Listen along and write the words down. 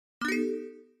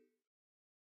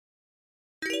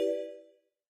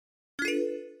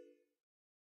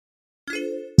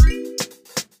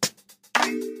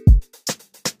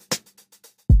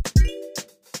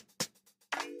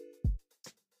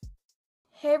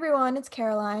everyone, it's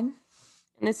Caroline.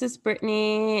 And this is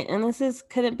Brittany, and this is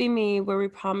Couldn't Be Me, where we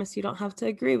promise you don't have to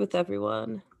agree with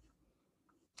everyone.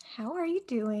 How are you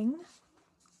doing?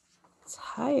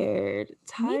 Tired,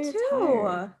 Me tired,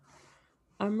 tired. too.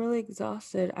 I'm really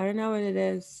exhausted. I don't know what it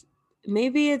is.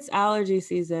 Maybe it's allergy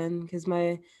season because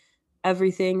my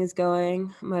everything is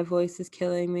going. My voice is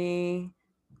killing me.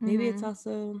 Maybe it's hmm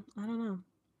also, I don't know.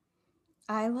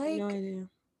 I I have no like idea.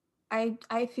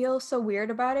 I feel so weird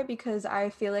about it because I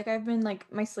feel like I've been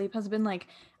like my sleep has been like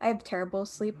I have terrible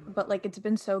sleep, but like it's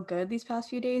been so good these past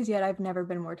few days, yet I've never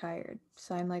been more tired.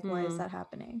 So I'm like, why is Hmm. that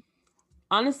happening?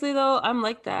 Honestly though, I'm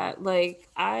like that. Like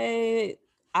I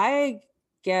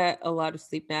get a lot of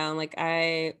sleep now.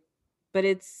 But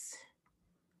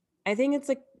I think it's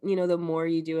like, the more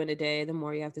you do in a day, the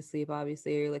more you have to sleep,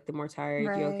 obviously, or like the more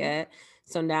tired you'll Right. get.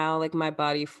 So now, like, my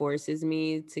body forces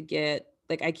me to get,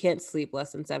 like, I can't sleep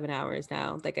less than 7 hours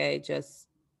now.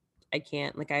 I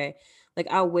can't.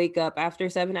 I'll wake up after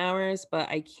 7 hours, but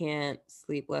I can't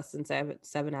sleep less than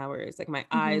 7 hours. Like, my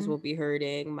eyes hmm will be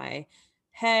hurting. My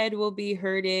head will be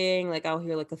hurting. Like, I'll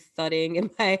hear like a thudding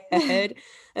in my head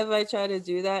if I try to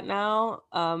do that now.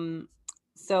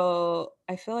 So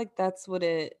I feel like that's what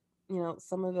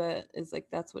some of it is like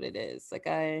that's what it is. Like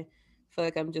I feel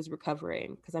like I'm just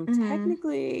recovering because I'm hmm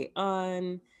technically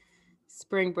on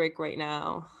spring break right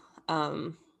now.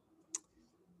 Um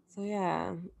so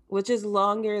yeah, which is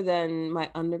longer than my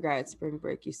undergrad spring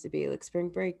break used to be. Like spring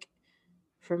break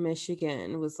for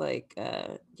Michigan was like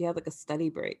you had like a study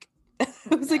break.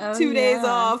 It was like Oh 2 days yeah.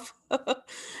 off.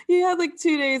 You had like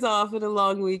 2 days off in a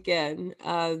long weekend.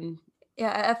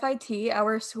 Yeah, at FIT,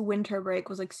 our winter break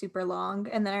was like super long,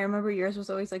 and then I remember yours was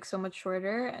always like so much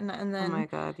shorter, and Oh my then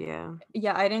god, yeah.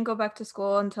 yeah, I didn't go back to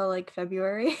school until like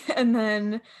February. And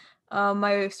then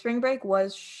my spring break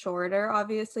was shorter,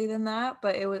 obviously, than that,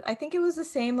 but I think it was the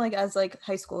same like as like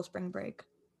high school spring break.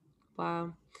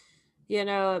 Wow.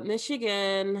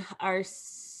 Michigan,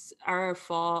 our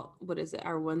fall, what is it?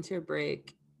 Our winter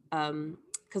break,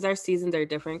 because our seasons are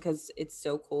different because it's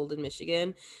so cold in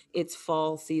Michigan. It's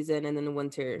fall season and then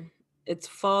winter. It's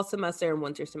fall semester and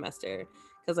winter semester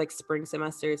because like spring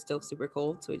semester is still super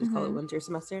cold, so we just call it Mm-hmm. winter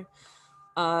semester.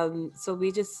 So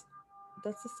we just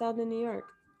that's the sound in New York.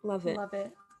 Love it. Love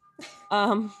it.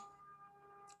 Um,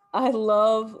 I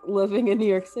love living in New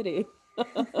York City.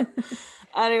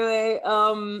 Anyway,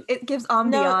 It gives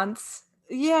no, ambiance.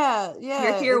 yeah, You're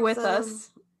yeah. here with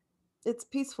us. It's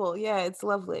peaceful. Yeah, it's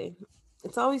lovely.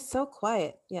 It's always so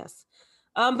quiet. Yes.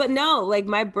 But no, like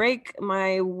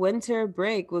my winter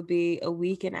break would be a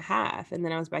week and a half, and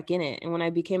then I was back in it. And when I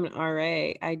became an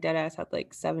RA, I dead ass had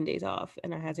like 7 days off,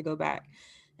 and I had to go back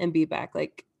and be back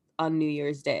like on New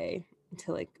Year's Day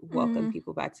to like welcome Mm-hmm.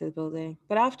 people back to the building.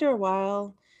 But after a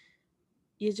while,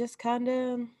 you just kind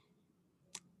of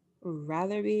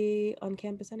rather be on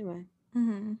campus anyway.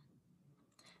 Mm-hmm.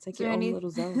 It's Is like there your own any little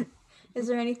zone. is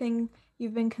there anything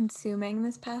you've been consuming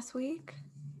this past week?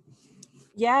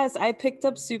 Yes, I picked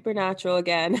up Supernatural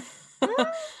again.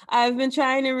 I've been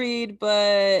trying to read,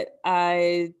 but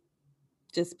I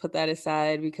just put that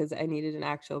aside because I needed an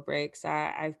actual break. So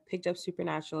I've picked up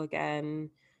Supernatural again.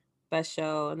 Best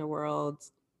show in the world.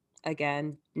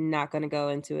 Again, not going to go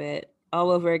into it all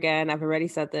over again. I've already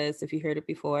said this. If you heard it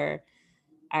before,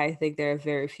 I think there are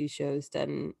very few shows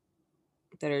done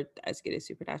that are as good as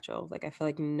Supernatural. Like, I feel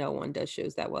like no one does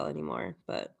shows that well anymore.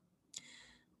 But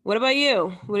what about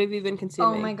you? What have you been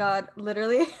Oh my consuming? God,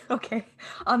 literally. Okay.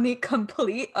 On the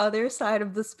complete other side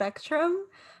of the spectrum,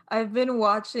 I've been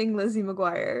watching Lizzie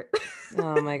McGuire.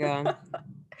 Oh my God.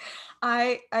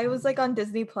 I was like on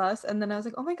Disney Plus, and then I was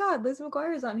like, "Oh my God, Lizzie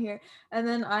McGuire is on here." And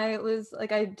then I was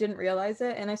like, I didn't realize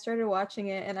it, and I started watching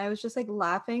it, and I was just like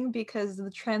laughing because the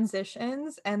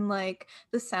transitions and like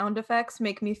the sound effects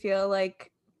make me feel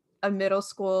like a middle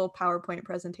school PowerPoint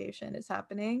presentation is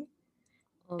happening,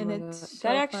 Oh and my it's God.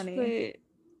 That so funny. actually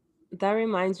that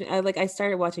reminds me. I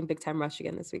started watching Big Time Rush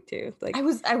again this week too. Like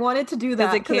I wanted to do because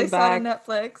that it because I came saw it on back.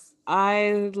 Netflix.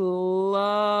 I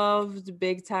loved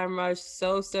Big Time Rush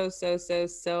so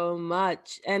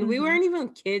much. And we hmm weren't even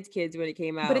kids when it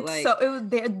came But out. it's so Like it was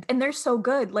they're so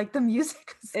good. Like the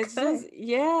music is it's good. just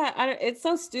yeah, it's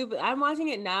so stupid. I'm watching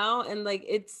it now and like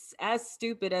it's as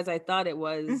stupid as I thought it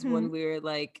was when hmm we were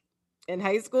like in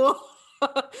high school.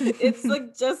 It's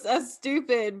like just as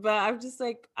stupid, but I'm just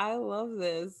like I love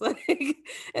this. Like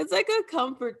it's like a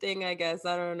comfort thing, I guess.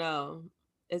 I don't know.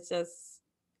 It's just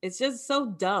it's just so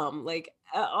dumb. Like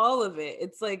all of it.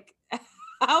 It's like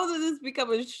how did this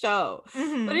become a show?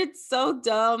 But hmm it's so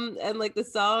dumb and like the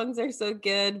songs are so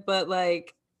good, but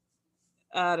like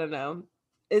I don't know.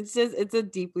 it's a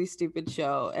deeply stupid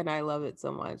show and I love it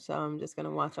so much. So I'm just gonna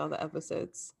watch all the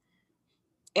episodes.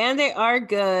 And they are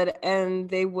good, and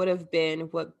they would have been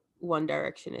what One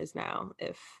Direction is now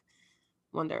if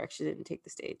One Direction didn't take the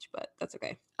stage, but that's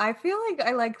okay. I feel like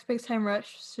I liked Big Time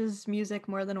Rush's music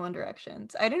more than One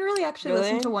Direction's. I didn't really actually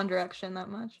listen to Really? One Direction that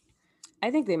much.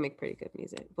 I think they make pretty good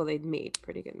music. Well, they made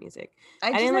pretty good music. I I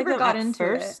just didn't like never them got at into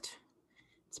it. first.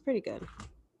 It's pretty good.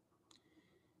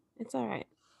 It's all right.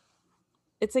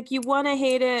 It's like you want to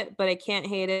hate it, but I can't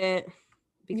hate it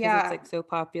because Yeah. it's like so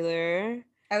popular.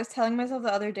 I was telling myself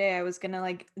the other day I was gonna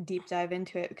like deep dive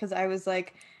into it because I was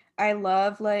like, I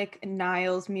love like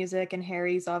Niall's music and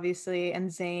Harry's obviously and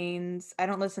Zayn's. I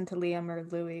don't listen to Liam or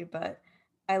Louis, but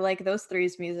I like those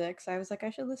three's music. So I was like, I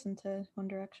should listen to One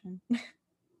Direction.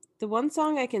 The one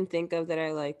song I can think of that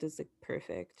I liked is like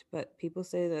Perfect, but people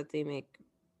say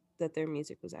that their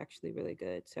music was actually really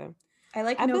good. So I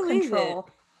like I No believe Control.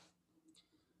 it.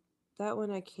 That one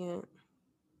I can't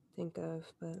think of,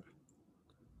 but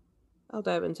I'll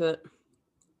dive into it.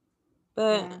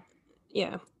 But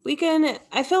yeah, we can.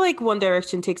 I feel like One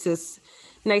Direction takes us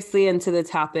nicely into the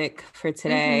topic for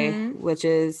today, which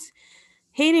is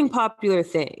hating popular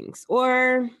things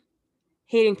or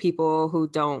hating people who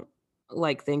don't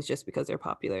like things just because they're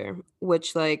popular,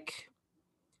 which like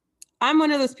I'm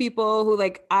one of those people who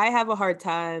like I have a hard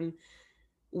time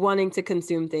wanting to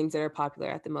consume things that are popular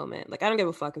at the moment. Like I don't give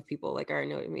a fuck if people like are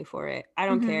annoying me for it. I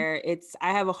don't care.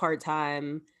 I have a hard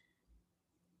time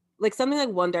like something like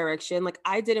One Direction, like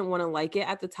I didn't want to like it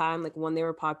at the time, like when they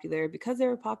were popular because they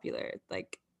were popular.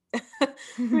 Like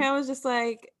I was just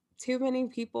like, too many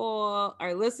people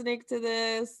are listening to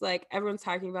this. Like everyone's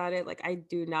talking about it. Like I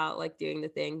do not like doing the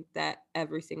thing that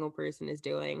every single person is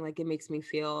doing. Like it makes me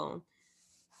feel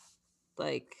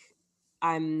like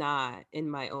I'm not in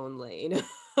my own lane.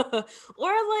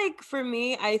 Or like for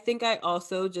me, I think I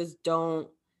also just don't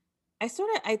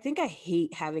I think I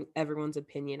hate having everyone's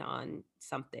opinion on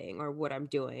something or what I'm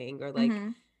doing or like,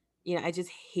 I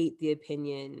just hate the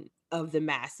opinion of the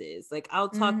masses. Like I'll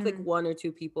talk to like one or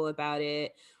two people about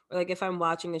it. Or like if I'm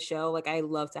watching a show, like I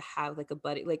love to have like a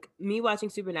buddy. Like me watching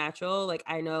Supernatural, like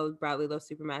I know Bradley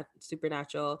loves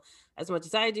Supernatural as much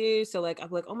as I do. So like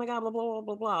I'm like, oh my God, blah, blah, blah,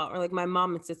 blah, blah. Or like my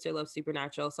mom and sister love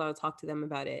Supernatural. So I'll talk to them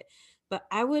about it. But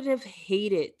I would have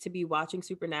hated to be watching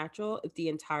Supernatural if the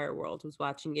entire world was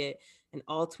watching it and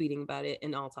all tweeting about it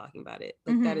and all talking about it.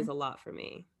 Like that is a lot for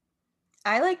me.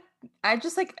 I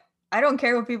don't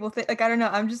care what people think. Like I don't know.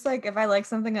 I'm just like if I like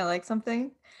something, I like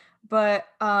something. But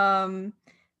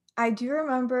I do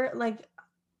remember like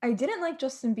I didn't like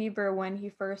Justin Bieber when he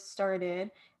first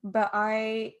started, but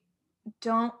I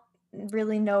don't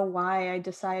really know why I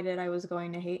decided I was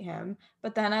going to hate him.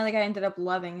 But then I ended up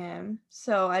loving him.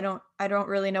 So I don't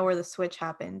really know where the switch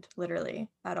happened literally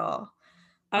at all.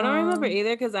 I don't remember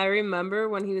either because I remember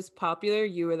when he was popular,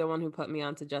 you were the one who put me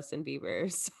onto Justin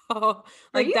Bieber. So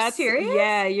like Are you that's serious?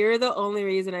 Yeah, you're the only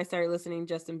reason I started listening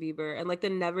to Justin Bieber. And like the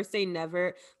Never Say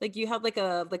Never, like you had like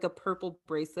a purple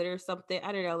bracelet or something.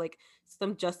 I don't know, like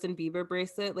some Justin Bieber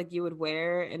bracelet like you would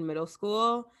wear in middle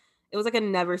school. It was like a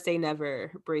Never Say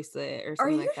Never bracelet or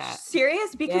something like that. Are you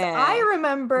serious? Because Yeah. I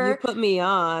remember You put me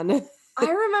on. I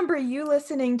remember you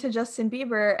listening to Justin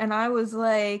Bieber and I was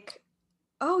like,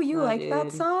 oh, you like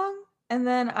that song? And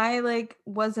then I like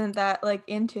wasn't that like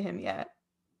into him yet.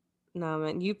 No,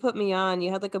 man, you put me on. You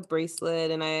had like a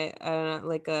bracelet and I don't know,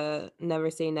 like a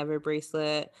Never Say Never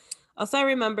bracelet. Also, I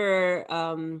remember,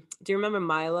 do you remember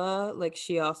Mila? Like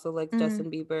she also liked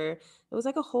Justin Bieber. It was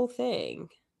like a whole thing.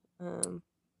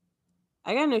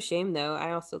 I got no shame though.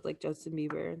 I also like Justin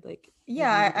Bieber. Like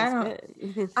Yeah, I is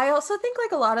don't. good. I also think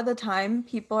like a lot of the time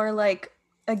people are like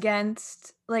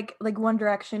against like One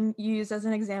Direction used as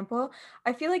an example.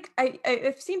 I feel like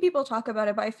I've seen people talk about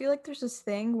it, but I feel like there's this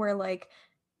thing where like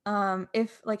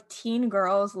if like teen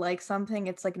girls like something,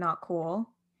 it's like not cool.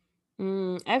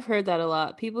 I've heard that a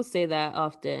lot. People say that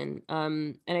often.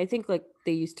 And I think like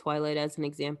they use Twilight as an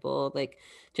example, like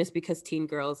just because teen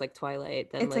girls like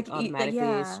Twilight, then It's like like automatically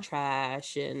it's yeah.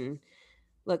 trash. And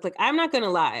look, like I'm not gonna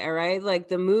lie, all right? Like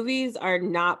the movies are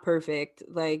not perfect.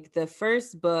 Like the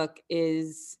first book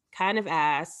is kind of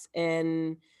ass.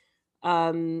 And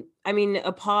I mean,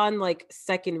 upon like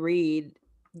second read,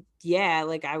 yeah,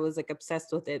 like I was like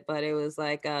obsessed with it, but it was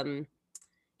like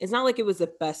it's not like it was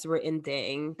the best written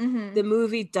thing. The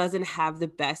movie doesn't have the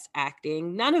best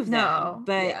acting, none of them,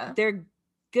 but they're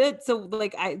good. So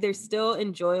like they're still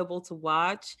enjoyable to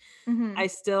watch. I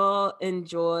still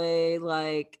enjoy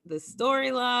like the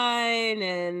storyline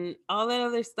and all that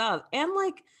other stuff. And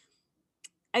like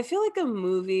I feel like a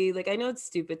movie, like I know it's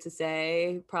stupid to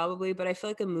say probably, but I feel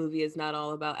like a movie is not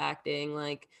all about acting.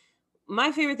 Like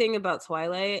my favorite thing about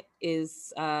Twilight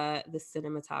is the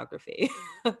cinematography.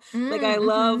 Like I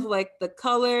love Mm-hmm. like the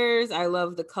colors, I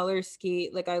love the color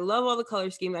scheme, like I love all the color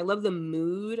scheme, I love the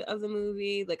mood of the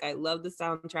movie, like I love the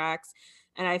soundtracks,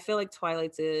 and I feel like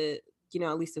Twilight's a,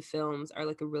 at least the films are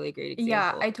like a really great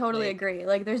Yeah, example. I totally Like agree.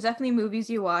 Like, there's definitely movies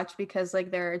you watch because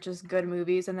like they're just good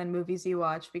movies, and then movies you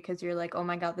watch because you're like, oh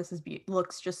my God, this is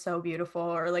looks just so beautiful,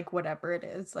 or like whatever it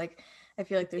is. Like, I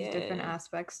feel like there's different yeah.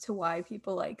 aspects to why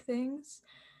people like things.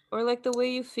 Or like the way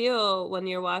you feel when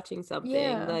you're watching something.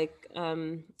 Yeah. Like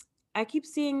I keep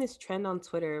seeing this trend on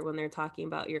Twitter when they're talking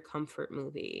about your comfort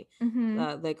movie.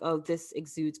 Mm-hmm. Like, oh, this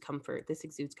exudes comfort, this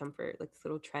exudes comfort, like this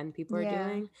little trend people are Yeah.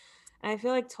 doing. And I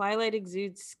feel like Twilight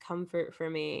exudes comfort for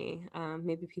me.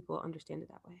 Maybe people understand it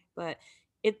that way, but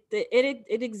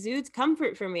it exudes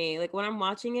comfort for me. Like when I'm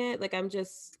watching it, like I'm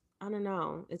just, I don't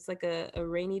know, it's like a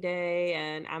rainy day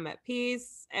and I'm at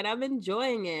peace and I'm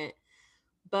enjoying it.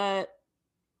 But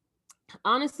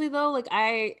honestly though, like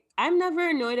I'm never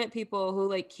annoyed at people who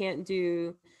like can't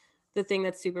do the thing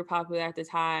that's super popular at the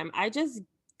time. I just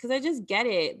get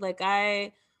it. Like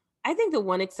I think the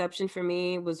one exception for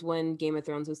me was when Game of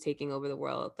Thrones was taking over the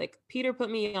world. Like Peter put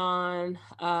me on,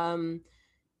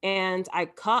 and I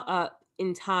caught up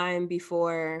in time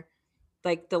before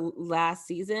like the last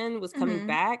season was coming Mm-hmm.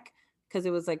 back, because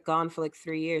it was like gone for like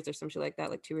 3 years or something like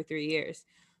that, like 2 or 3 years.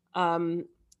 Um,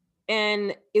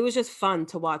 and it was just fun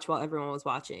to watch while everyone was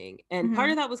watching, and part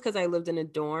Mm-hmm. of that was because I lived in a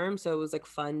dorm, so it was like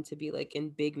fun to be like in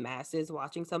big masses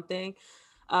watching something.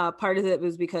 Part of it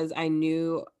was because I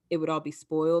knew it would all be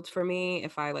spoiled for me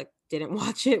if I like didn't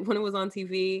watch it when it was on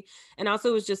TV, and also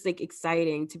it was just like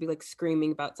exciting to be like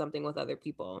screaming about something with other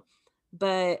people.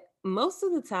 But most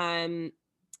of the time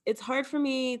it's hard for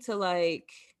me to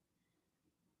like,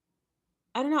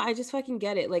 I don't know, I just fucking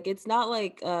get it. Like it's not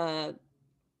like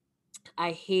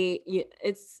I hate you.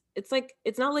 It's like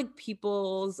it's not like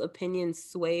people's opinions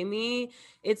sway me.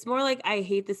 It's more like I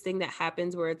hate this thing that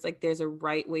happens where it's like there's a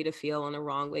right way to feel and a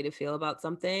wrong way to feel about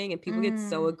something, and people get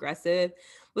so Mm. aggressive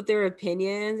with their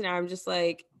opinions, and I'm just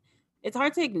like, it's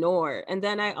hard to ignore. And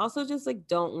then I also just like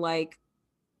don't like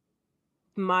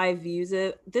my views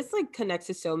of this, like connects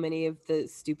to so many of the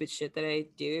stupid shit that I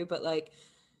do, but like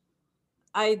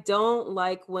I don't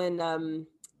like when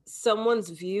someone's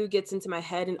view gets into my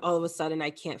head and all of a sudden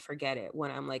I can't forget it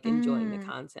when I'm like enjoying the Mm.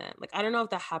 content. Like I don't know if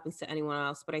that happens to anyone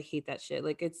else, but I hate that shit.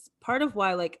 Like it's part of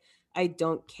why like I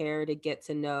don't care to get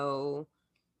to know,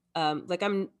 like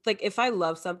I'm like if I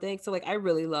love something, so like I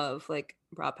really love like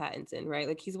Rob Pattinson, right?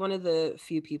 Like he's one of the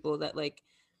few people that like,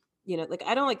 like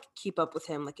I don't like keep up with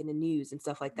him like in the news and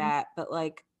stuff like Mm. that, but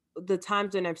like the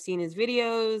times when I've seen his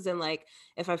videos and like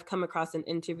if I've come across an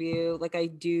interview, like I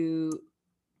do,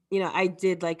 I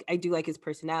do like his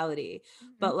personality. Mhm.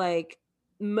 But like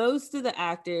most of the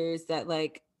actors that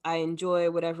like I enjoy,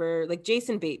 whatever, like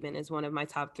Jason Bateman is one of my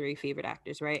top 3 favorite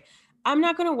actors, right? I'm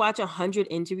not going to watch 100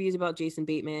 interviews about Jason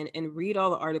Bateman and read all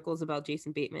the articles about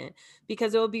Jason Bateman,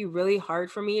 because it will be really hard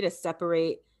for me to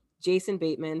separate Jason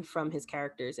Bateman from his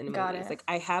characters in the Got movies. it. Like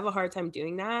I have a hard time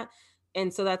doing that.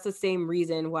 And so that's the same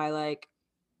reason why like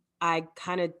I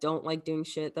kind of don't like doing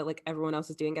shit that like everyone else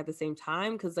is doing at the same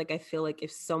time, cuz like I feel like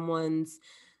if someone's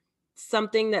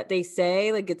something that they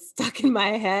say like gets stuck in my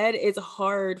head, it's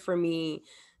hard for me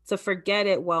to forget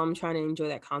it while I'm trying to enjoy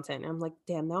that content. And I'm like,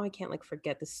 damn, now I can't like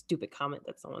forget the stupid comment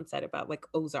that someone said about like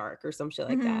Ozark or some shit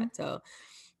like Mhm. that. So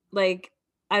like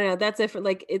I don't know, that's it for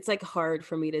like it's like hard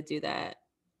for me to do that.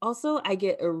 Also, I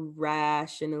get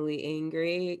irrationally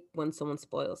angry when someone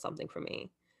spoils something for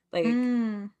me. Like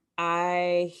Mm.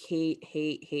 I hate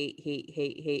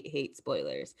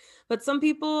spoilers. But some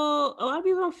people, a lot of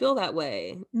people don't feel that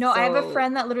way. No, I have a So,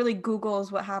 friend that literally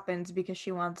Googles what happens because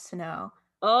she wants to know.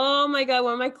 oh my God,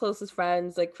 one of my closest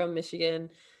friends, like from Michigan,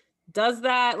 does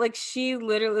that. Like, she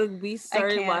literally, we I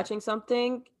started can't. watching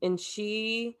something and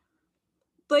she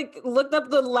like looked up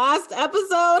the last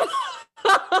episode.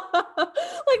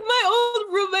 Like my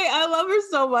old roommate, I love her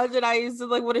so much, and I used to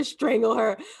like want to strangle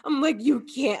her. I'm like, you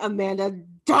can't, Amanda,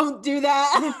 don't do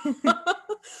that.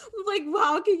 Like,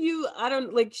 how can you? I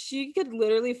don't like. She could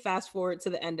literally fast forward to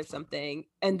the end of something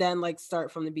and then like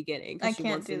start from the beginning I because she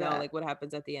can't wants to do know that. like what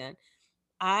happens at the end.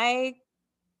 I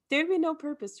There'd be no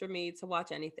purpose for me to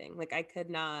watch anything. Like I could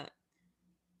not.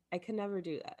 I could never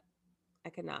do that. I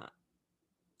could not.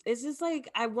 It's just like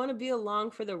I want to be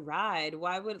along for the ride.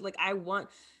 Why would like I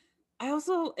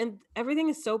also, and everything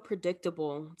is so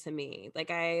predictable to me. Like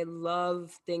I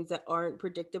love things that aren't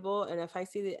predictable, and if I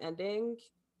see the ending,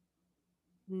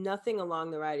 nothing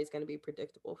along the ride is going to be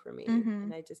predictable for me,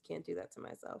 and I just can't do that to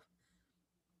myself.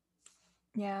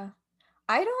 Yeah.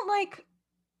 I don't like,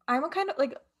 I'm a kind of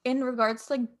like, in regards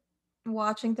to like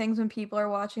watching things when people are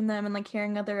watching them and like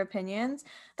hearing other opinions,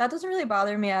 that doesn't really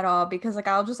bother me at all, because like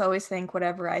I'll just always think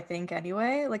whatever I think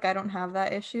anyway. Like I don't have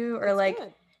that issue, or That's like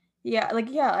good.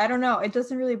 yeah, I don't know, it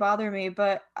doesn't really bother me.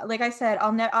 But like I said,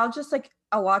 I'll just like,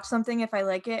 I'll watch something if I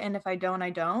like it, and if I don't, I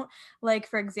don't. Like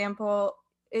for example,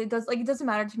 it doesn't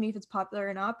matter to me if it's popular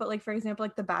or not, but like for example,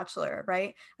 like The Bachelor,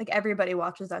 right? Like everybody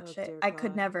watches that Oh, shit. dear I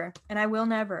could God. never, and I will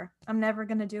never. I'm never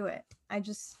gonna do it. I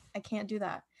can't do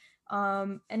that.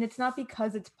 And it's not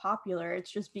because it's popular,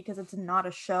 it's just because it's not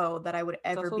a show that I would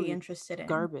It's ever be also interested in.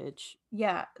 garbage.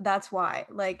 Yeah, that's why.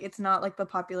 Like it's not like the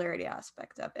popularity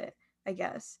aspect of it, I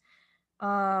guess.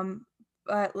 Um,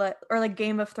 but or like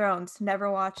Game of Thrones,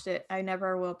 never watched it. I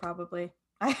never will, probably.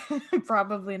 I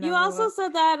probably You never also will.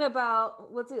 said that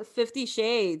about, what's it, 50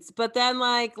 Shades, but then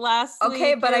like last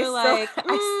Okay, week but you I were still like,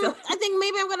 I still I think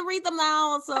maybe I'm gonna read them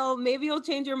now, so maybe you'll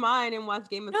change your mind and watch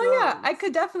Game of No, yeah, I Thrones.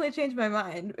 could definitely change my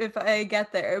mind if I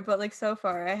get there, but like so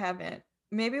far I haven't.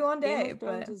 Maybe one Game day, of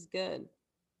Thrones but is good.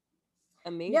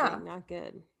 yeah, Amazing, not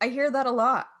good. I hear that a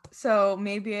lot. So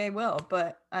maybe I will,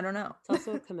 but I don't know. It's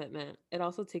also a commitment. It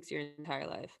also takes your entire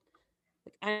life.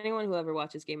 Like anyone who ever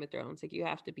watches Game of Thrones, like you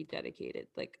have to be dedicated.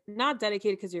 Like not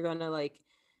dedicated because you're gonna like,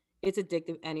 it's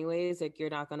addictive anyways. Like you're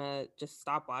not gonna just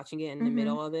stop watching it in the Mhm.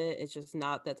 middle of it. It's just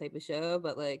not that type of show.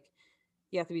 But like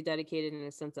you have to be dedicated in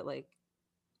a sense that like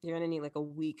you're gonna need like a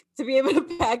week to be able to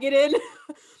pack it in.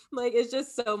 Like it's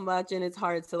just so much, and it's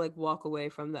hard to like walk away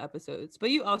from the episodes. But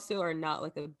you also are not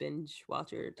like a binge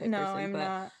watcher type No, person. I'm But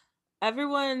not.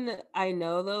 everyone I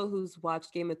know though who's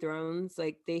watched Game of Thrones,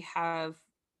 like they have,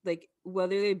 like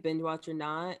whether they binge watch or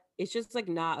not, it's just like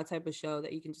not a type of show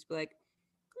that you can just be like,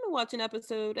 I'm gonna watch an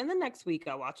episode and then next week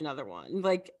I'll watch another one.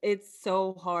 Like it's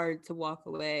so hard to walk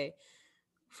away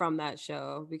from that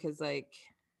show because like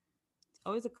it's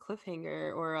always a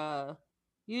cliffhanger or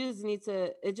you just need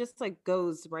to, it just like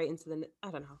goes right into the,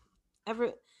 I don't know.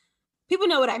 Ever People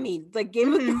know what I mean. Like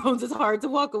Game of Mhm. Thrones is hard to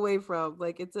walk away from.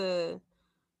 Like it's a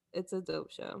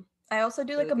dope show. I also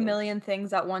do like Really a good. million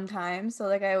things at one time. So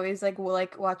like I always like will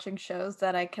like watching shows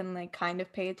that I can like kind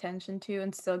of pay attention to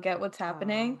and still get what's Oh,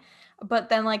 happening. But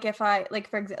then like if I like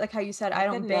for example, like how you said, I I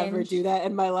could don't never binge. do that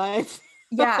in my life.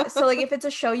 Yeah, so like if it's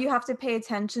a show you have to pay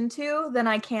attention to, then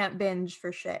I can't binge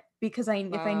for shit, because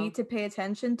if I Wow. need to pay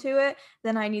attention to it,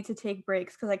 then I need to take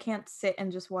breaks, because I can't sit and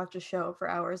just watch a show for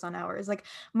hours on hours. Like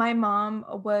my mom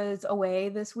was away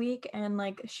this week, and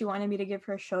like she wanted me to give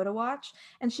her a show to watch,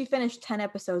 and she finished 10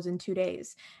 episodes in 2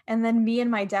 days. And then me and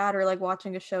my dad are like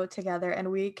watching a show together, and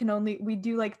we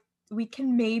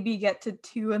can maybe get to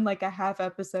 2.5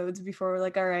 episodes before we're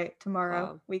like, all right, tomorrow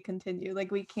Wow. we continue.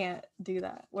 Like we can't do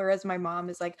that. Whereas my mom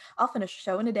is like, I'll finish a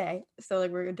show in a day. So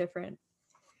like we're different.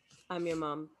 I'm your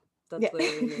mom. Yeah. That's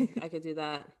literally me. I could do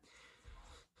that.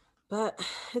 But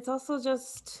it's also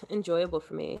just enjoyable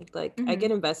for me. Like I Hmm.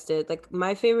 get invested. Like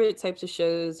my favorite types of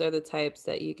shows are the types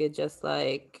that you could just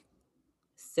like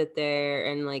sit there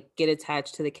and like get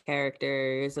attached to the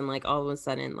characters and like all of a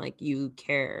sudden like you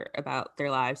care about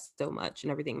their lives so much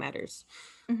and everything matters.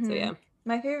 So Hmm. yeah.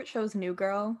 My favorite show is New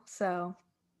Girl. So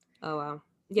Oh wow.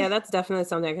 Yeah, that's definitely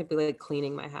something I could be like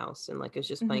cleaning my house and like it's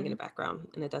just playing in hmm. the background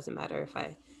and it doesn't matter if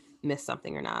I miss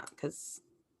something or not because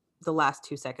the last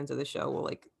 2 seconds of the show will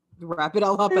like wrap it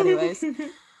all up anyways.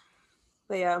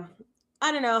 But yeah,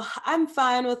 I don't know. I'm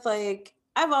fine with like,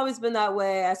 I've always been that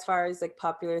way as far as like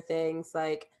popular things.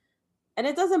 Like, and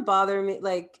it doesn't bother me.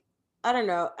 Like, I don't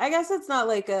know. I guess it's not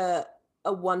like a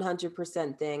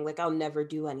 100% thing. Like, I'll never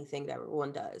do anything that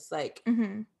everyone does. Like,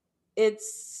 Hmm.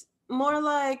 it's more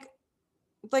like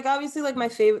obviously like my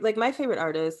favorite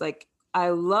artists, like I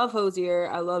love Hosier,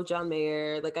 I love John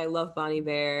Mayer, like I love Bonnie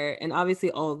Bear, and obviously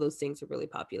all of those things are really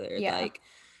popular. Yeah. Like,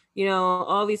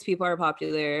 all these people are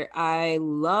popular. I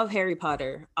love Harry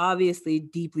Potter, obviously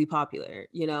deeply popular,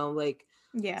 like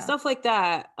Yeah. stuff like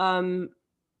that.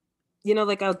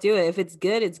 Like I'll do it. If it's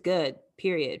good, it's good,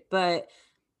 period. But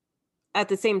at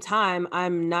the same time,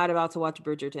 I'm not about to watch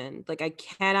Bridgerton. Like I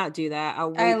cannot do that.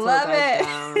 I'll I wait till it love dies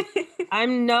down. it.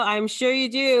 I'm sure you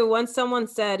do. Once someone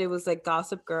said it was like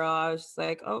Gossip Girl, I was just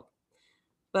like, oh,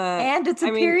 but And it's a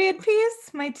I mean, period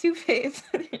piece. My two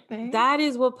favorite things. that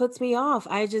is what puts me off.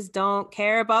 I just don't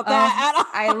care about that at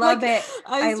I all. love Like, it.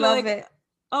 I I just feel love like, it.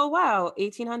 oh wow,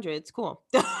 1800s, cool.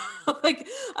 Like,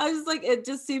 I was like, it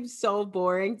just seems so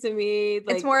boring to me. It's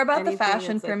Like more about the anything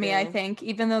fashion that's for like me, I think,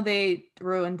 even though they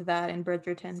ruined that in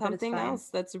Bridgerton, but it's something fine. else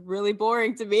that's really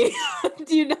boring to me.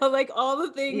 Do you know, like all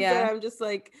the things that Yeah. I'm just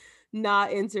like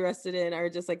not interested in are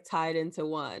just like tied into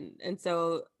one. And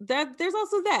so that there's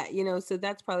also that, you know, so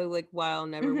that's probably like why I'll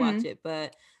never watch Mm-hmm. it.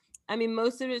 But I mean,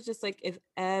 most of it's just like if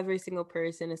every single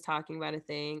person is talking about a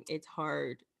thing, it's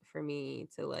hard for me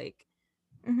to like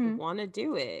Mm-hmm. want to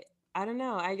do it. I don't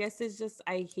know. I guess it's just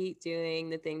I hate doing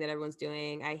the thing that everyone's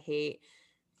doing. I hate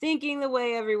thinking the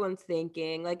way everyone's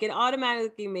thinking. Like it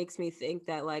automatically makes me think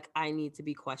that like I need to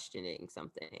be questioning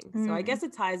something. So I Mm. guess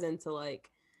it ties into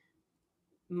like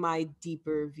my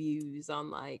deeper views on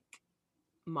like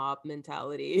mob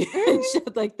mentality and Mm.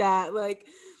 shit like that. Like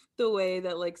the way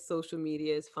that like social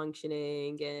media is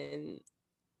functioning. And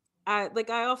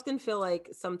I often feel like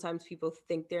sometimes people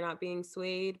think they're not being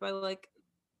swayed by like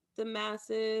the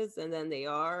masses and then they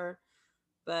are,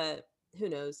 but who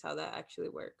knows how that actually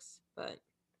works. But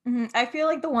Mhm. I feel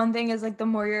like the one thing is like the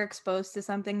more you're exposed to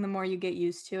something, the more you get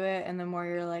used to it, and the more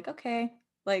you're like, okay,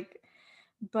 like,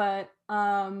 but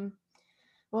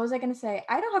what was I gonna say?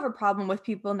 I don't have a problem with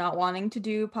people not wanting to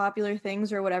do popular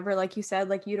things or whatever. Like you said,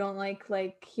 like you don't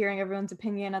like hearing everyone's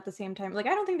opinion at the same time. Like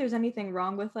I don't think there's anything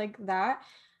wrong with like that.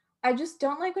 I just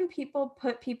don't like when people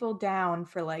put people down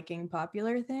for liking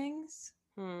popular things.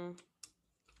 hmm,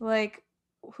 Like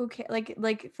who can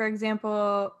like for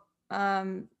example,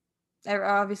 um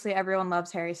obviously everyone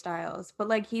loves Harry Styles, but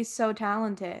like he's so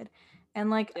talented. And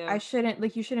like yeah, I shouldn't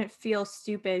like you shouldn't feel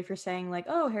stupid for saying like,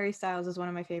 "Oh, Harry Styles is one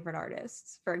of my favorite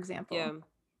artists," for example. yeah,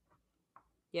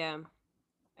 yeah.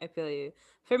 I feel you.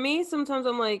 For me, sometimes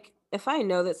I'm like, if I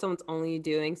know that someone's only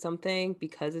doing something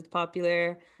because it's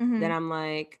popular, then Mhm. I'm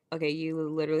like, okay, you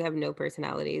literally have no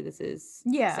personality. This is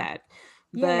Yeah. sad.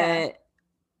 Yeah, yeah. But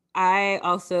I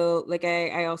also like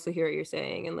I also hear what you're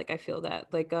saying and like I feel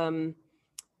that. Like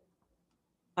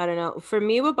I don't know. For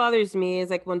me, what bothers me is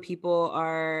like when people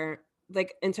are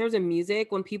like in terms of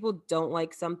music, when people don't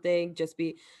like something, just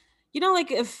be, you know,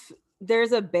 like if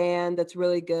there's a band that's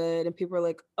really good and people are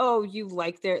like, oh, you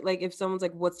like their, like if someone's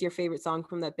like, what's your favorite song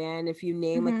from that band? If you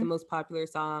name like the Mhm. most popular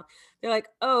song, they're like,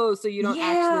 oh, so you don't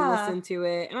actually Yeah. listen to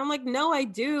it. And I'm like, no, I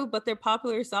do, but their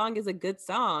popular song is a good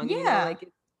song, you know, Yeah.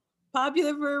 like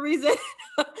popular for a reason.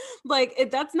 Like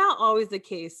that's not always the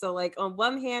case. So like on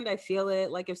one hand I feel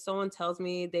it, like if someone tells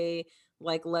me they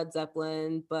like Led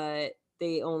Zeppelin but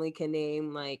they only can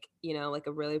name like, you know, like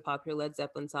a really popular Led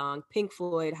Zeppelin song. Pink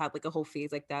Floyd had like a whole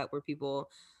phase like that where people,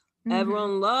 Mhm.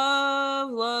 everyone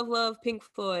love Pink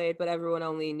Floyd, but everyone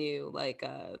only knew like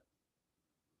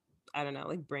I don't know,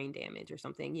 like Brain Damage or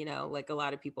something, you know, like a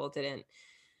lot of people didn't,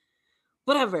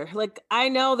 whatever. Like I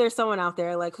know there's someone out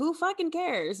there like who fucking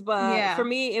cares, but for Yeah.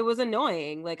 me it was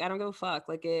annoying. Like I don't give a fuck.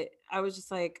 Like it, I was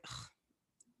just like,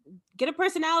 get a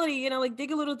personality, you know, like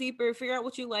dig a little deeper, figure out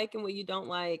what you like and what you don't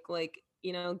like,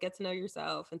 you know, get to know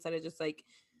yourself instead of just like,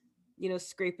 you know,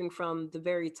 scraping from the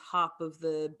very top of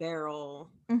the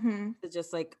barrel Mhm. to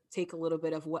just like take a little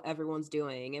bit of what everyone's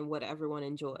doing and what everyone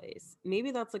enjoys.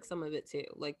 Maybe that's like some of it too.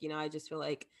 Like, you know, I just feel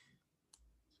like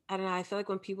I don't know. I feel like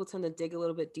when people tend to dig a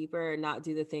little bit deeper and not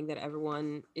do the thing that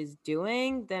everyone is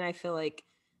doing, then I feel like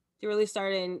they're really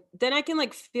starting. Then I can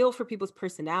like feel for people's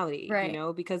personality, you Right.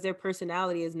 know, because their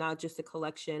personality is not just a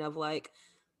collection of like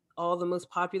all the most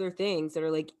popular things that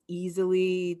are like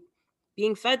easily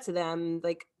being fed to them,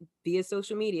 like via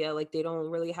social media. Like they don't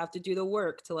really have to do the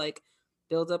work to like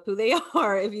build up who they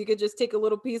are. If you could just take a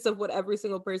little piece of what every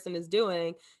single person is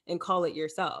doing and call it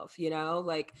yourself, you know,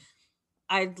 like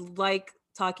I like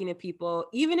talking to people,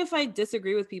 even if I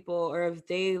disagree with people or if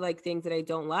they like things that I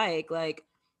don't like,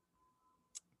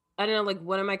 I don't know, like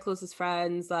one of my closest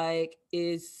friends like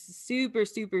is super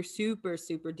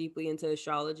deeply into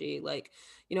astrology. Like,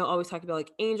 you know, always talking about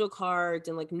like angel cards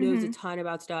and like knows a Mhm. ton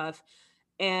about stuff.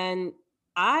 And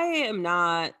I am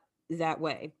not that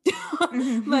way.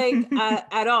 Like Mhm.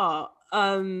 at all.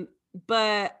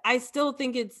 But I still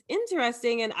think it's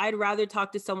interesting and I'd rather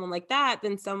talk to someone like that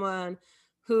than someone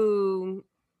who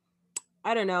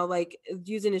I don't know, like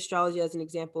using astrology as an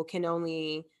example, can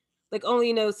only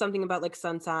know something about like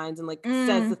sun signs and like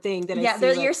says the Mm. thing that I Yeah,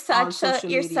 see you're like on such a social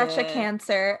you're such a media.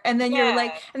 Cancer, and then Yeah. you're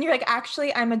like,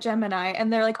 "Actually, I'm a Gemini,"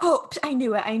 and they're like, "Oh, I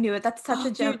knew it, I knew it. That's such Oh,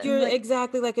 a you're Gem," and you're like,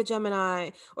 exactly like a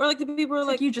Gemini. Or like the people are it's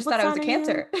like like, you just what thought I was sign a are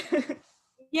you? Cancer.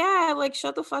 Yeah, like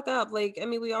shut the fuck up. Like, I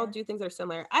mean, we all Yeah. do things that are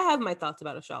similar. I have my thoughts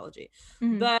about astrology,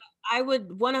 Mhm. but I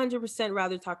would 100%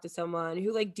 rather talk to someone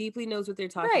who like deeply knows what they're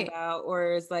talking Right. about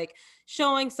or is like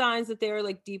showing signs that they're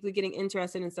like deeply getting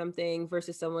interested in something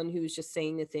versus someone who's just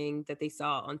saying the thing that they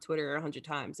saw on Twitter 100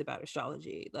 times about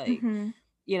astrology. Like, Mhm.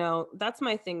 you know, that's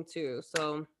my thing too.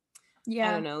 So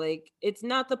I don't Yeah. know, like it's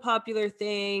not the popular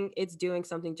thing, it's doing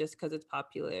something just because it's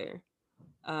popular.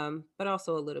 But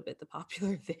also a little bit the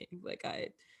popular thing. Like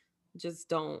I just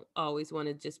don't always want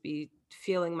to just be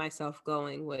feeling myself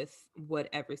going with what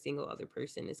every single other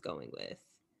person is going with.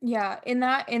 Yeah, in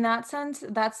that sense,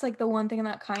 that's like the one thing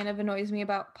that kind of annoys me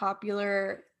about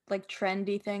popular like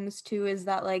trendy things too is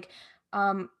that like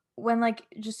when like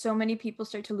just so many people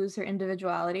start to lose their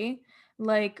individuality,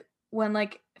 like when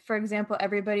like for example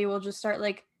everybody will just start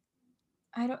like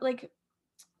I don't like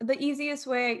the easiest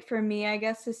way for me I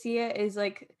guess to see it is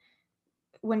like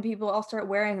when people all start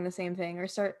wearing the same thing or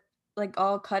start like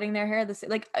all cutting their hair the same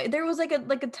like there was like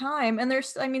a time and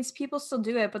there's I mean people still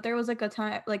do it but there was like a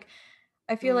time like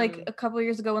I feel like Mm, a couple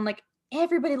years ago when like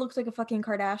everybody looks like a fucking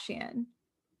Kardashian.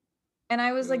 And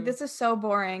I was like, mm. this is so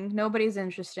boring. Nobody's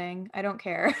interesting. I don't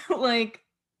care. Like,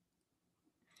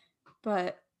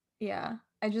 but yeah,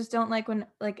 I just don't like when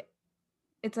like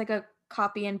it's like a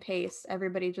copy and paste.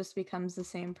 Everybody just becomes the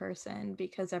same person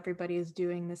because everybody is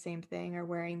doing the same thing or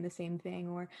wearing the same thing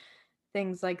or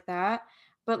things like that.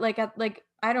 But like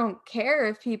I don't care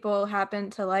if people happen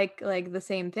to like the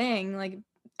same thing. Like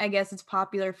I guess it's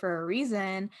popular for a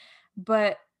reason,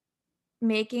 but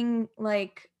making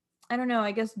like I don't know,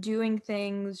 I guess doing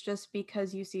things just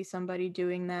because you see somebody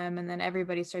doing them and then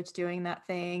everybody starts doing that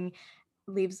thing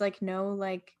leaves like no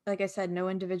like I said no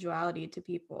individuality to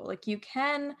people. Like you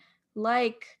can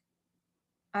like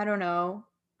I don't know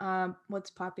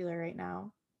what's popular right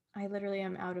now. I literally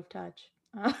am out of touch.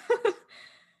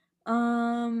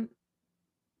 um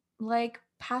like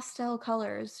pastel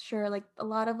colors, sure, like a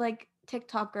lot of like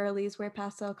TikTok girlies wear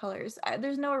pastel colors.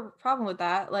 There's no problem with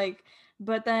that. Like,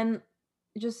 but then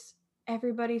just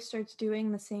everybody starts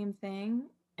doing the same thing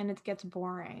and it gets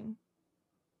boring.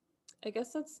 I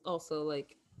guess that's also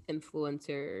like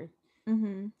influencer,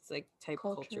 Mm-hmm. it's like type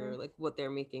culture, Culture. like what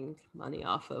they're making money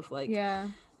off of, like Yeah.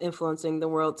 influencing the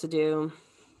world to do.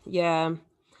 Yeah.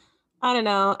 I don't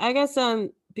know. I guess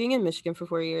being in Michigan for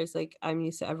 4 years, like I'm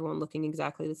used to everyone looking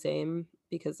exactly the same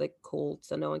because like cold,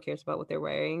 so no one cares about what they're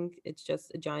wearing. It's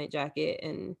just a giant jacket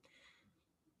and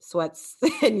sweats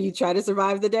and you try to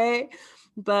survive the day.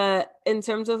 But in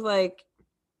terms of like,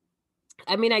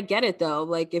 I mean, I get it though.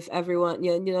 Like if everyone,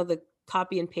 the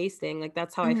copy and pasting, like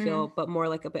that's how I Mm-hmm. feel, but more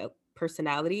like about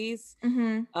personalities.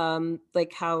 Mm-hmm.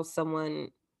 Like how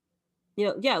someone,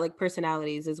 yeah, like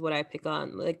personalities is what I pick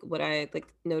on, like what I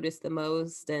like notice the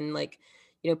most, and like,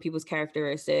 people's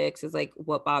characteristics is like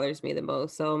what bothers me the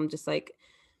most. So I'm just like,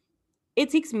 it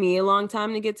takes me a long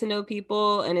time to get to know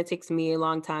people, and it takes me a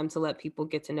long time to let people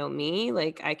get to know me.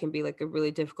 Like I can be like a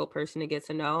really difficult person to get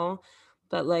to know,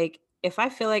 but like if I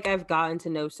feel like I've gotten to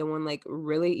know someone like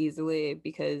really easily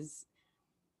because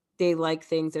they like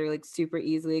things that are like super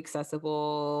easily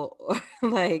accessible, or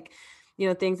like,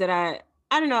 things that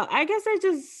I don't know. I guess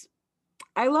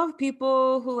I love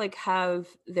people who like have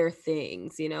their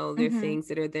things, their Mm-hmm. things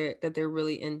that are there that they're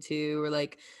really into, or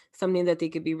like something that they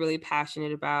could be really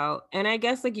passionate about. And I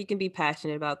guess like you can be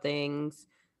passionate about things.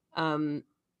 Um,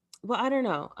 well, I don't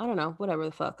know. I don't know. Whatever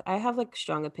the fuck. I have like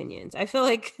strong opinions. I feel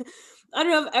like I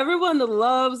don't know if everyone that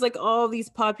loves like all these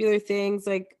popular things,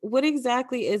 like what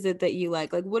exactly is it that you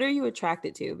like? Like what are you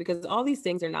attracted to? Because all these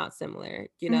things are not similar,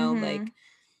 Mm-hmm. like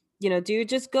do you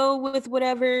just go with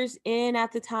whatever's in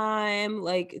at the time?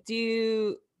 Like,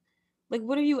 like,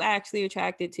 what are you actually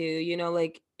attracted to?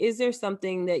 Like, is there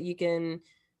something that you can,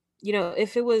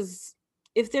 if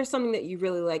there's something that you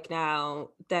really like now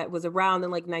that was around in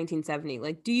like 1970,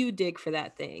 like, do you dig for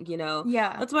that thing?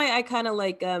 Yeah. That's why I kind of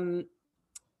like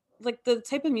the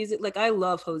type of music, like, I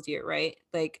love Hosier, right?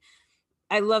 Like,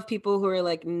 I love people who are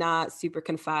like not super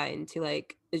confined to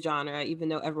like a genre, even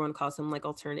though everyone calls him like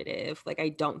alternative. Like I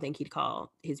don't think he'd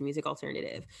call his music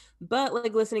alternative. But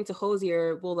like listening to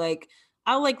Hosier will like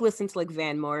I'll like listen to like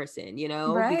Van Morrison,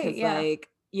 Right. because Yeah. like,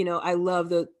 I love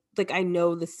the like I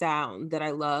know the sound that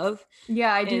I love.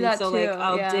 Yeah, I do And that so like too.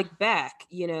 I'll Yeah. dig back,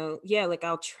 yeah, like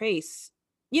I'll trace,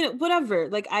 whatever.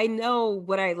 Like I know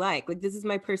what I like. Like this is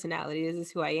my personality. This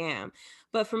is who I am.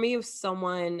 But for me, if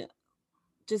someone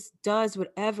just does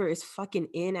whatever is fucking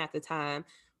in at the time,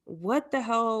 what the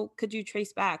hell could you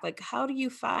trace back? Like, how do you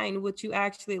find what you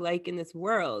actually like in this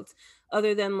world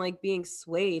other than like being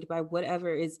swayed by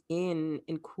whatever is in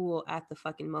and cool at the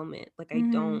fucking moment? Like, I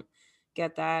Mm-hmm. don't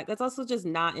get that. That's also just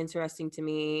not interesting to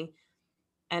me.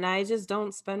 And I just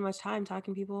don't spend much time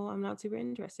talking to people I'm not super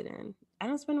interested in. I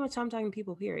don't spend much time talking to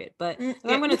people, period. But if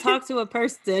I'm Yeah. going to talk to a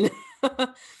person,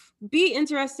 be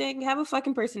interesting, have a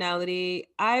fucking personality.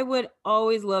 I would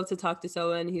always love to talk to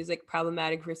someone who's like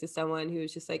problematic versus someone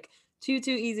who's just like too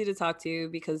easy to talk to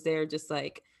because they're just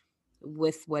like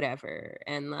with whatever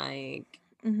and like,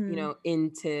 Mm-hmm.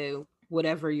 into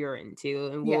whatever you're into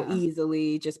and will Yeah.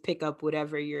 easily just pick up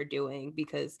whatever you're doing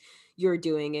because you're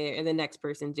doing it and the next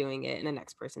person's doing it and the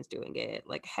next person's doing it.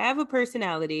 Like, have a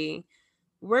personality,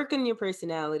 work on your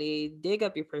personality, dig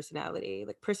up your personality.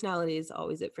 Like, personality is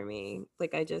always it for me.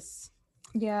 Like, I just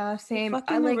Yeah, be same.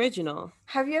 I fucking like original.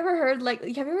 have you ever heard like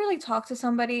have you ever like talked to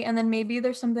somebody and then maybe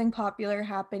there's something popular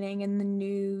happening in the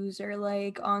news or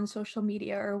like on social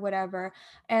media or whatever,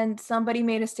 and somebody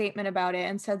made a statement about it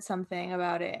and said something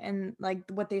about it, and like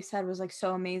what they said was like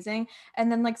so amazing,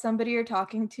 and then like somebody you're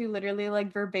talking to literally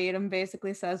like verbatim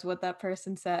basically says what that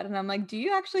person said, and I'm like, do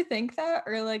you actually think that,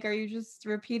 or like are you just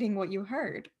repeating what you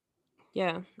heard?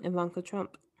 Yeah, Ivanka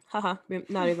Trump. Haha,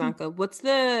 not Ivanka. What's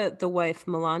the wife,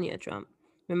 Melania Trump?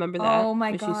 Remember that? Oh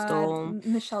my When she God, stole.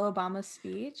 Michelle Obama's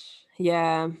speech.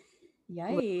 Yeah,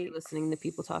 literally listening to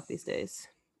people talk these Yikes. days.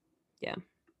 Yeah.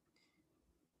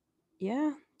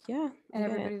 Yeah, yeah, I And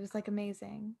get it. everybody was like,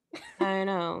 amazing. I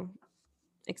know.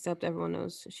 Except everyone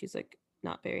knows she's like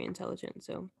not very intelligent,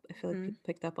 so I feel like Mhm. people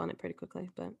picked up on it pretty quickly.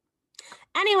 But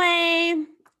anyway,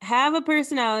 have a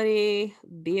personality,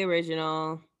 be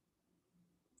original.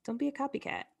 Don't be a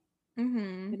copycat.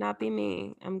 Mhm. Would not be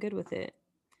me. I'm good with it.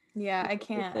 Yeah, I'm I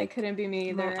good with can't. I like couldn't be me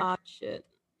my either. odd shit.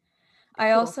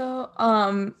 I Cool. also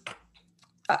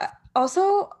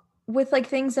also with like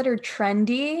things that are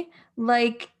trendy,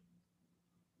 like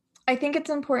I think it's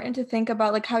important to think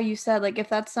about like how you said, like if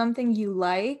that's something you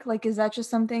like is that just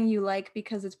something you like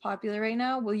because it's popular right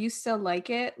now? Will you still like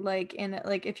it? Like in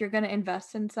like if you're going to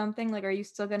invest in something, like are you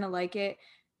still going to like it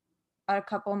a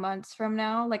couple months from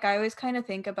now? Like I always kind of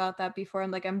think about that before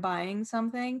I'm buying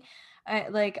something.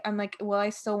 I'm like, will I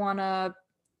still want to,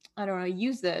 I don't know,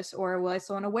 use this, or will I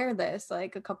still want to wear this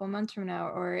like a couple months from now,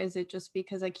 or is it just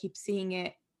because I keep seeing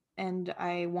it and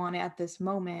I want it at this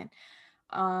moment?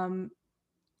 Um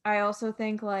I also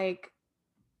think like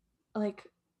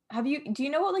have you do you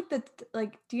know what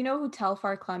like do you know who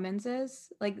Telfar Clemens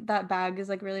is? Like that bag is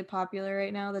like really popular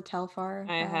right now, the Telfar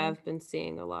I bag. have been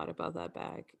seeing a lot about that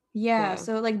bag. Yeah, Yeah.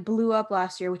 so it, like blew up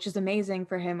last year, which is amazing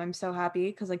for him. I'm so happy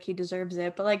because like he deserves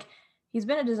it. But like he's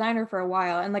been a designer for a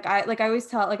while, and like I always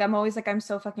tell like I'm always like I'm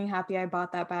so fucking happy I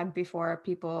bought that bag before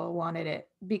people wanted it,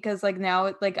 because like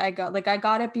now like I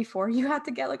got it before you had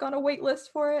to get like on a wait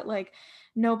list for it. Like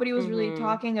nobody was really Mm-hmm.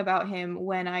 talking about him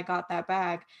when I got that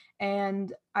bag,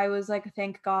 and I was like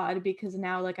thank God, because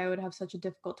now like I would have such a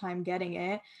difficult time getting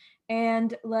it.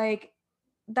 And like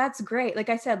that's great. Like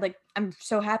I said, like I'm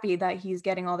so happy that he's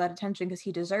getting all that attention because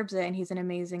he deserves it and he's an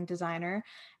amazing designer.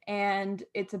 And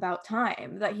it's about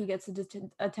time that he gets the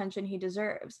attention he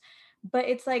deserves. But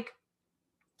it's like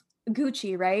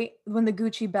Gucci, right? When the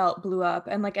Gucci belt blew up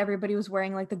and like everybody was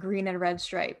wearing like the green and red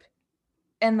stripe,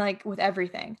 and like with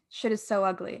everything. Shit is so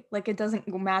ugly. Like it doesn't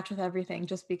match with everything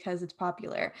just because it's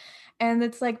popular. And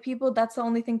it's like people, that's the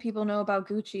only thing people know about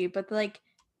Gucci. But like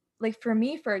for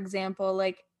me, for example,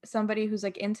 like somebody who's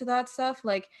like into that stuff,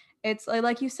 like it's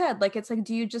like you said, like it's like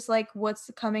do you just like what's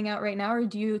coming out right now, or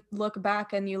do you look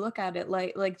back and you look at it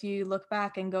like do you look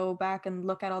back and go back and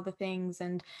look at all the things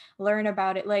and learn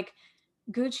about it? Like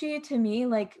Gucci to me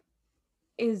like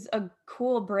is a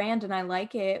cool brand and I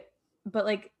like it, but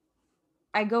like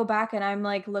I go back and I'm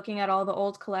like looking at all the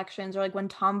old collections, or like when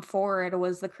Tom Ford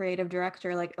was the creative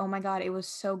director, like, oh my God, it was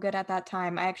so good at that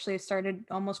time. I actually started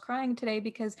almost crying today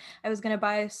because I was going to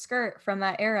buy a skirt from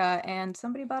that era and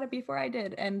somebody bought it before I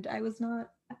did. And I was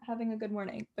not having a good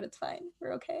morning, but it's fine.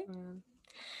 We're okay. Yeah.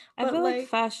 I But feel like like,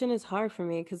 fashion is hard for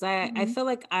me because I mhm, feel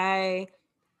like I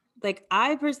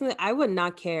personally I would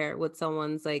not care what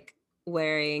someone's like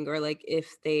wearing, or like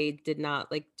if they did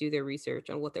not like do their research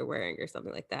on what they're wearing or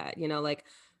something like that. You know, like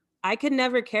I could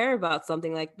never care about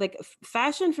something like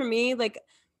fashion for me. Like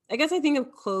I guess I think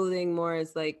of clothing more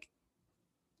as like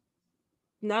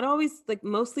not always like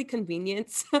mostly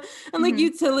convenience and like mhm,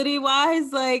 utility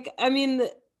wise. Like I mean,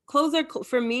 clothes are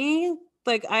for me.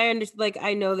 Like I understand, like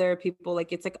I know there are people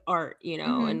like it's like art, you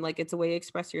know, mhm, and like it's a way to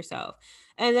express yourself.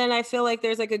 And then I feel like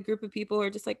there's like a group of people who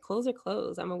are just like clothes are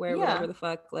clothes. I'm gonna wear whatever yeah. the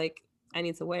fuck like I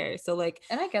need to wear. So like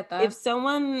And I get if that.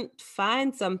 someone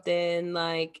finds something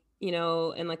like, you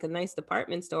know, in like a nice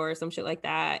department store or some shit like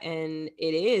that, and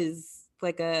it is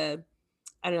like a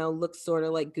I don't know, looks sort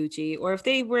of like Gucci, or if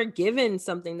they were given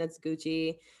something that's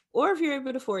Gucci, or if you're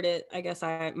able to afford it, I guess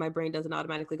my brain doesn't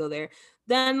automatically go there.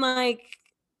 Then like,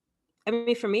 I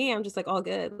mean, for me, I'm just like all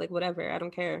good, like whatever, I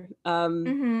don't care.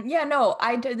 Yeah, no,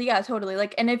 I did. Yeah, totally.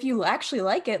 Like, and if you actually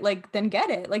like it, like, then get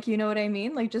it. Like, you know what I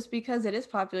mean? Like, just because it is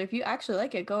popular, if you actually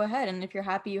like it, go ahead. And if you're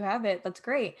happy you have it, that's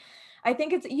great. I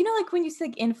think it's, like when you say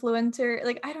like influencer,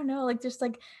 like, I don't know, like, just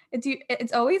like,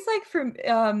 it's always like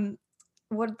from,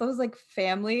 what those like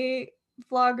family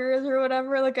vloggers or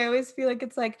whatever. Like I always feel like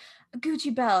it's like a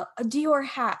Gucci belt, a Dior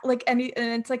hat, like and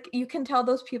it's like you can tell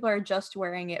those people are just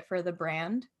wearing it for the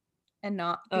brand and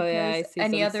not Oh yeah, I because see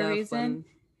any some other stuff reason. when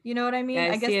You know what I yeah, mean?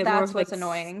 I I guess see it more that's of like what's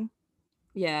annoying.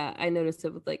 yeah, I noticed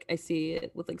it with like I see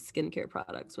it with like skincare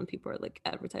products when people are like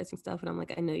advertising stuff and I'm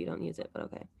like, I know you don't use it, but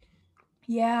okay.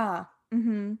 Yeah.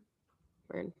 Mm-hmm.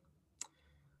 Word.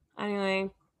 Anyway,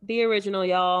 be original,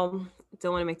 y'all.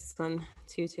 Don't want to make this one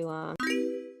too long.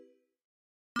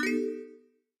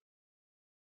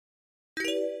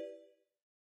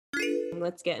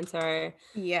 Let's get into our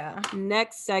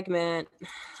next segment.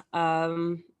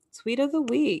 Tweet of the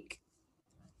week.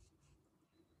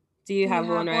 Do you have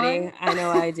one ready? I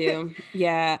know I do.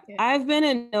 Yeah. I've been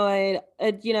annoyed,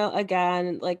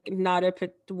 again, like not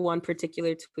one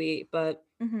particular tweet, but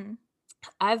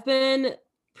I've been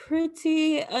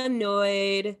pretty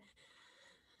annoyed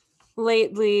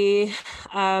lately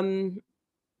about,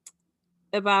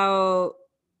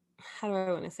 how do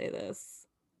I want to say this?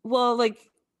 Well, like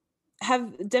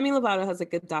Demi Lovato has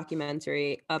like a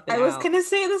documentary up and out. I was gonna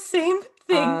say the same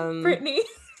thing, Brittany.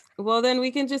 Well, then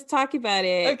we can just talk about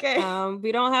it. Okay.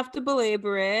 We don't have to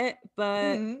belabor it,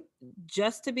 but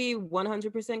just to be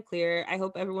 100% clear, I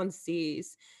hope everyone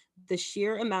sees the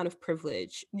sheer amount of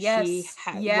privilege one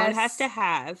has to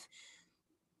have.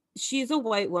 She's a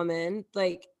white woman,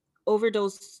 like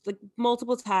overdose, like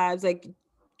multiple times, like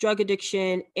drug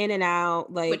addiction, in and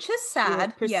out, like which is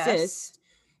sad. Persists.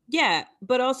 Yeah,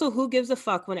 but also who gives a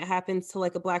fuck when it happens to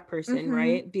like a black person,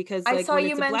 right? Because like when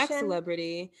it's a black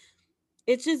celebrity,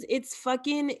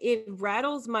 it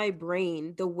rattles my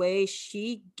brain the way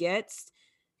she gets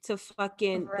to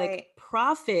fucking like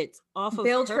profit off of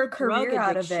her career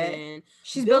out of it.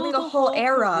 She's building a whole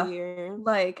era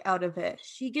like out of it.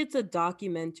 She gets a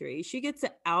documentary. She gets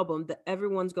an album that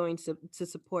everyone's going to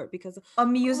support because a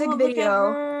music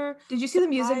video. Did you see the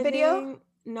music video?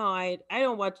 No, I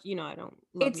don't watch, I don't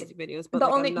love music videos, but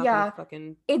like, I'm not gonna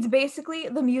fucking... It's basically,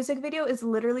 the music video is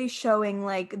literally showing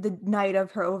like the night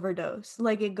of her overdose.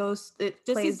 Like it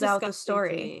plays out the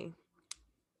story.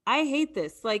 I hate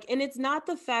this. Like, and it's not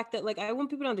the fact that like, I want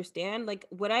people to understand, like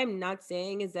what I'm not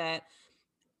saying is that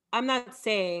I'm not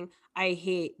saying I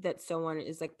hate that someone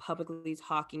is like publicly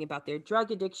talking about their drug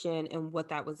addiction and what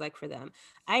that was like for them.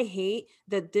 I hate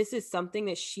that this is something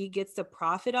that she gets to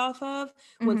profit off of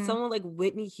when someone like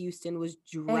Whitney Houston was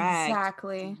dragged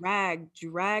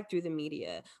through the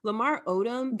media. Lamar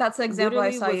Odom, that's the example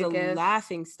I saw was you a give.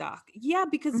 laughing stock. Yeah,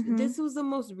 because this was the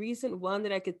most recent one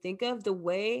that I could think of. The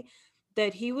way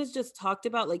that he was just talked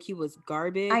about like he was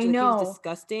garbage, I know. He was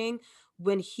disgusting.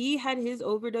 When he had his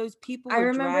overdose, people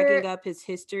were dragging up his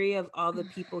history of all the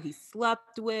people he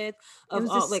slept with, of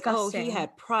all disgusting. Like, oh, he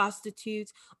had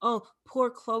prostitutes. Oh,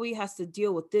 poor Chloe has to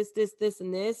deal with this,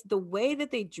 and this. The way that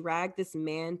they dragged this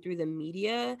man through the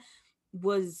media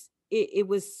was it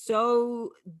was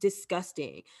so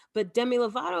disgusting. But Demi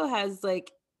Lovato has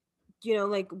like,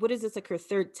 like, what is this, like her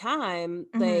third time,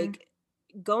 like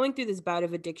going through this bout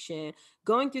of addiction,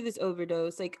 going through this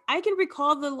overdose. Like I can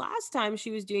recall the last time she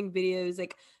was doing videos,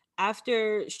 like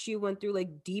after she went through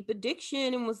like deep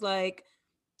addiction and was like,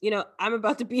 I'm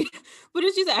about to beat, what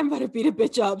did she say? I'm about to beat a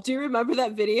bitch up. Do you remember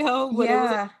that video when it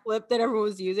was like a clip that everyone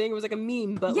was using? It was like a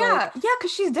meme, but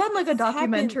because she's done like a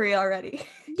documentary already.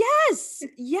 Yes.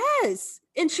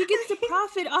 And she gets to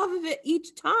profit off of it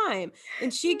each time.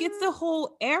 And she gets the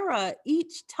whole era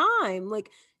each time. Like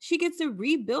she gets to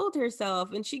rebuild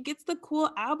herself and she gets the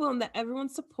cool album that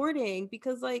everyone's supporting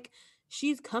because like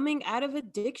she's coming out of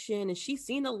addiction and she's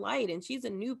seen the light and she's a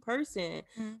new person.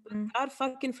 But God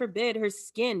fucking forbid her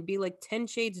skin be like 10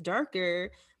 shades darker.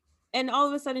 And all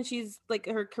of a sudden she's like,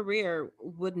 her career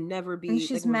would never be like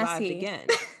revived again.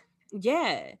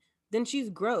 Yeah. Then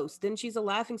she's gross. Then she's a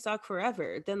laughing stock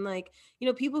forever. Then like,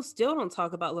 people still don't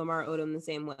talk about Lamar Odom the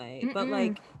same way. But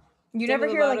like you never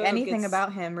hear like anything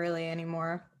about him really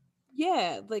anymore.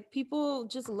 Yeah, like people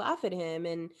just laugh at him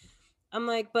and I'm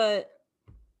like, but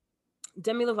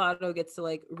Demi Lovato gets to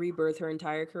like rebirth her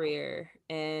entire career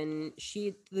and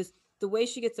the way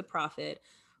she gets a profit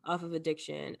off of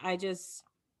addiction. I just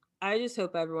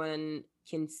hope everyone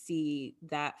can see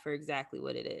that for exactly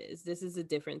what it is. This is the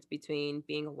difference between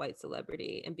being a white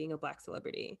celebrity and being a black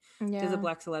celebrity. Because a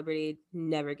black celebrity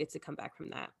never gets to come back from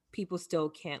that. People still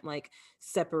can't like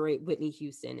separate Whitney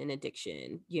Houston and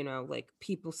addiction, like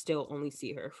people still only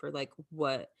see her for like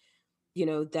what,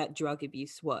 that drug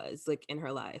abuse was like in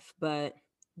her life. But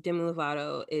Demi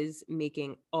Lovato is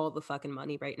making all the fucking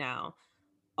money right now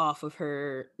off of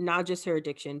her, not just her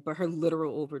addiction, but her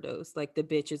literal overdose. Like the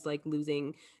bitch is like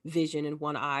losing vision in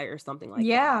one eye or something like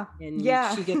that. And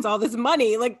she gets all this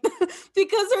money. Like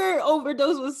because her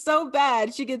overdose was so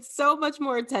bad, she gets so much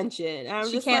more attention. And I'm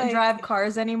She just can't like, drive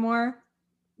cars anymore.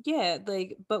 yeah,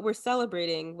 like, but we're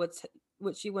celebrating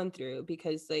what she went through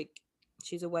because like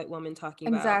she's a white woman talking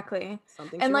about Exactly.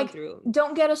 something And she went like, through.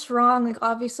 don't get us wrong, like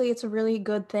obviously it's a really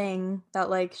good thing that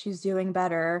like she's doing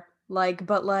better. Like,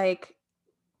 but like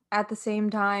at the same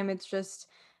time, it's just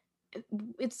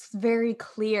it's very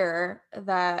clear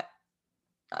that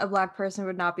a black person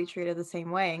would not be treated the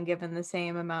same way and given the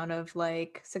same amount of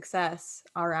like success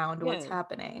around what's Yeah,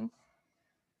 happening.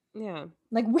 yeah,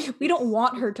 Like we don't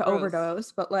want it's her to gross.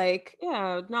 overdose, but like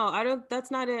Yeah, no, I don't.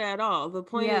 That's not it at all. The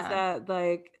point is yeah. that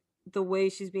like the way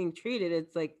she's being treated,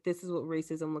 it's like this is what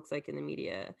racism looks like in the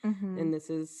media, Mhm. and this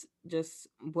is just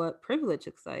what privilege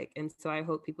looks like. And so I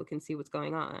hope people can see what's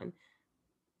going on,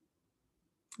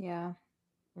 Yeah.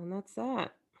 and that's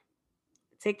that.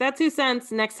 Take that 2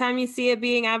 cents. Next time you see it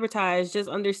being advertised, just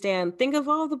understand. Think of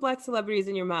all the black celebrities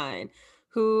in your mind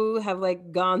who have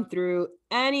like gone through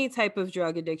any type of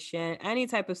drug addiction, any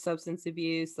type of substance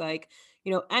abuse, like,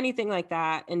 anything like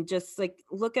that. And just like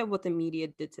look at what the media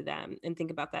did to them and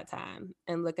think about that time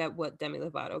and look at what Demi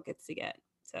Lovato gets to get.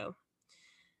 So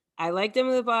I like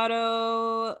Demi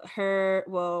Lovato.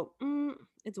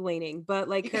 It's waning, but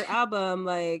like her album,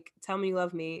 like Tell Me You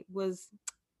Love Me, was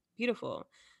beautiful.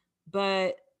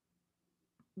 But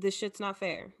this shit's not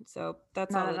fair. So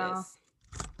that's Not all at it all. is.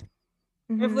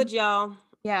 Mhm. Privilege, y'all.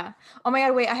 Yeah. Oh my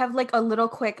god, wait, I have like a little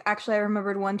quick actually I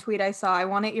remembered one tweet I saw. I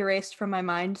want it erased from my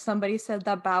mind. Somebody said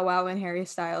that Bow Wow and Harry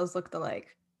Styles looked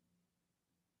alike.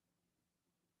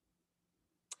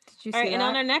 Did you All see right, and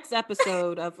on that? our next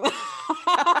episode of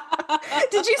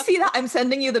Did you see that? I'm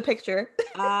sending you the picture.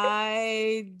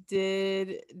 I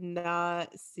did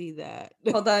not see that.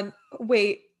 Hold on.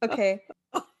 Wait. Okay.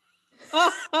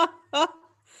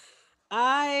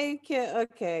 I can't.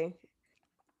 Okay,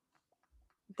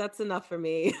 that's enough for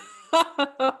me.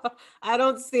 I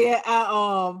don't see it at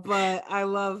all, but I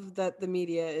love that the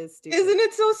media is stupid. Isn't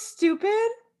it so stupid?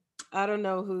 I don't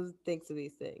know who thinks of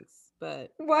these things,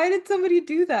 but Why did somebody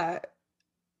do that?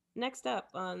 next up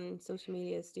on social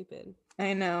media is stupid.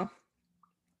 I know.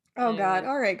 Oh god.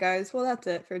 Anyway, All right, guys. Well, that's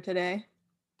it for today.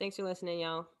 thanks for listening,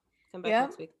 y'all. Come back Yep.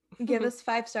 next week. Give us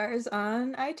 5 stars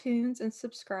on iTunes and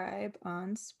subscribe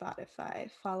on Spotify.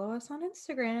 Follow us on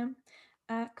Instagram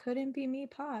at Couldn't Be Me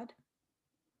Pod.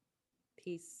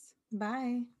 Peace.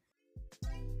 Bye.